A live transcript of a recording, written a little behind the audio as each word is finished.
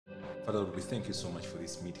Father, Lord, we thank you so much for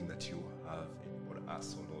this meeting that you have enabled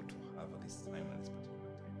us, oh Lord, to have at this time and this particular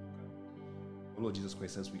time, oh God. Oh Lord Jesus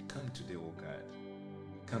Christ, as we come today, oh God,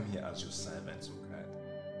 we come here as your servants, oh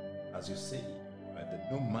God. As you say,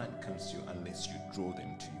 that no man comes to you unless you draw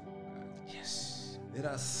them to you, oh God. Yes. Let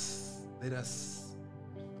us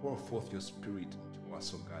pour forth your spirit into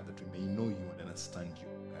us, oh God, that we may know you and understand you,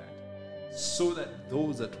 oh God. So that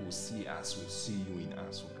those that will see us will see you in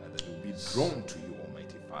us, oh God, that will be drawn to you,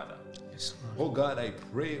 Almighty Father. Yes, Lord. Oh God, I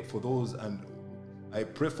pray for those, and I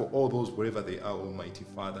pray for all those wherever they are, Almighty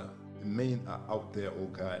Father. The men are out there, oh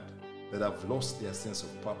God, that have lost their sense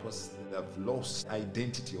of purpose, that have lost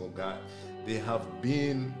identity, oh God. They have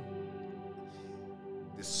been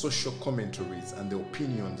the social commentaries and the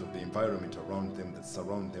opinions of the environment around them that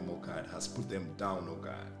surround them, oh God, has put them down, oh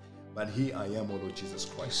God. But here I am, oh Lord Jesus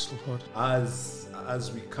Christ. Yes, Lord.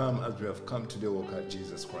 As we have come today, oh God,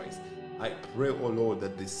 Jesus Christ, I pray, oh Lord,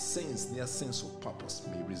 that their sense of purpose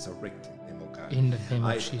may resurrect in them, oh God. In the name of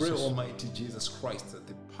I Jesus. pray, Almighty Jesus Christ, that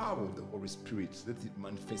the power of the Holy Spirit, let it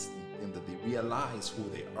manifest in them, that they realize who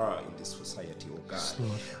they are in this society, oh God. Yes,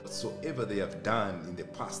 Lord. Whatsoever they have done in the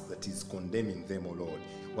past that is condemning them, oh Lord,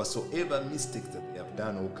 whatsoever mistakes that they have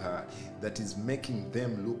done, oh God, that is making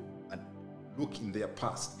them look in their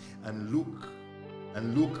past and look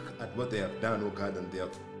at what they have done, oh God, and they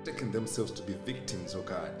have taken themselves to be victims, oh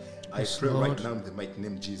God. Yes, I pray Lord. right now in the mighty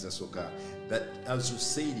name of Jesus, oh God, that as you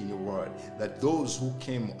said in your word, that those who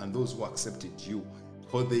came and those who accepted you,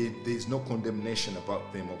 for there is no condemnation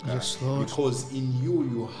about them, oh God. Yes, Lord. Because in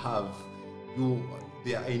you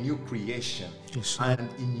they are a new creation. Yes, Lord. And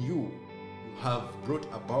in you have brought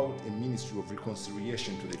about a ministry of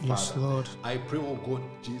reconciliation to the Yes, Father. Lord. I pray, oh God,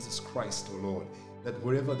 Jesus Christ, oh Lord, that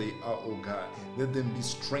wherever they are, oh God, let them be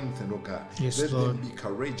strengthened, oh God. Yes, let Lord. them be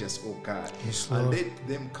courageous, oh God. Yes, and Lord. let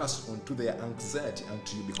them cast onto their anxiety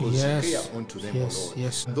unto you, because Yes. you care unto them, Yes, oh Lord.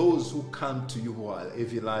 yes. And those who come to you who are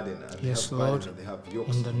heavy laden and Yes, have Lord. burdens and they have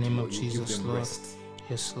yokes, In the name of you Jesus, give them Lord. rest.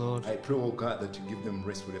 Yes, Lord. I pray, oh God, that you give them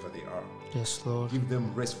rest wherever they are. Yes, Lord. Give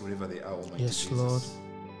them rest wherever they are, Almighty Yes, Jesus. Lord.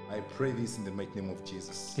 I pray this in the mighty name of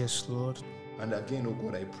Jesus. Yes, Lord. And again, oh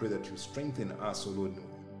God, I pray that you strengthen us, oh Lord, in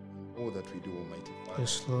all that we do, Almighty Father.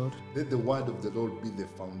 Yes, Lord. Let the word of the Lord be the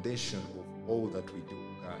foundation of all that we do,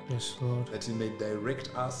 oh God. Yes, Lord. That it may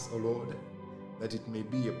direct us, oh Lord. That it may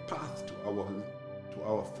be a path to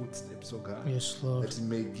our footsteps, oh God. Yes, Lord. That it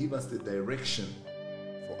may give us the direction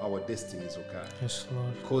for our destinies, oh God. Yes,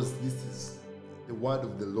 Lord. Because this is the word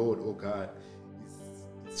of the Lord, oh God,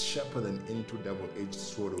 is sharper than any two double-edged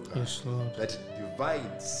sword, oh God. Yes, Lord. That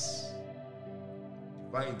divides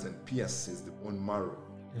and pierces the bone marrow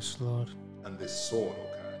Yes, Lord. and the soul, oh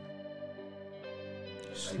God.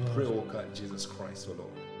 Yes, I pray, Lord. oh God, Jesus Christ, oh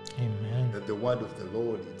Lord, Amen. that the word of the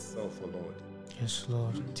Lord itself, oh Lord, Yes,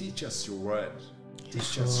 Lord. you teach us your word. Yes,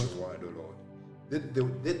 Teach us Lord. your word, oh Lord.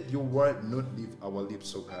 Let your word not leave our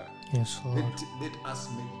lips, oh God. Yes, Lord. Let us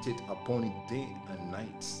meditate upon it day and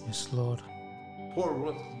night. Yes, Lord.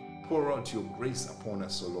 Pour out your grace upon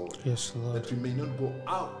us, O Lord, Yes, Lord. that we may not go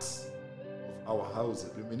out of our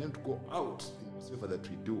houses, we may not go out in whatsoever that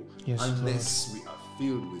we do, Yes, unless we are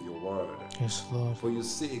filled with your word. Yes, Lord. For you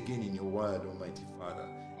say again in your word, Almighty Father,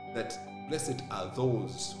 that blessed are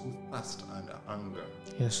those who thirst and hunger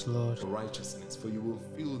Yes, Lord. for righteousness, for you will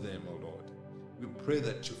fill them, O Lord. We pray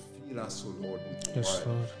that you fill us, O Lord, with your Yes, word.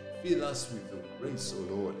 Lord. Fill us with the grace,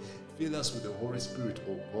 O Lord. Fill us with the Holy Spirit,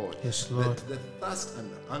 O God. Yes, Lord. That the thirst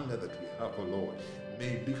and hunger that we have, O Lord,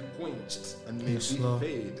 may be quenched and may Yes, be Lord.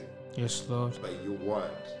 fed Yes, Lord. by your word.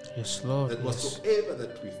 Yes, Lord. That Yes. whatsoever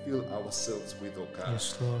that we fill ourselves with, O God,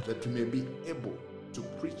 Yes, Lord. that we may be able to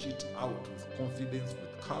preach it out with confidence,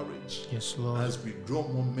 with courage, Yes, Lord. as we draw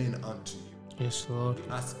more men unto you. Yes, Lord. We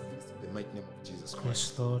ask this in the mighty name of Jesus Christ.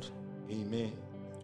 Yes, Lord. Amen.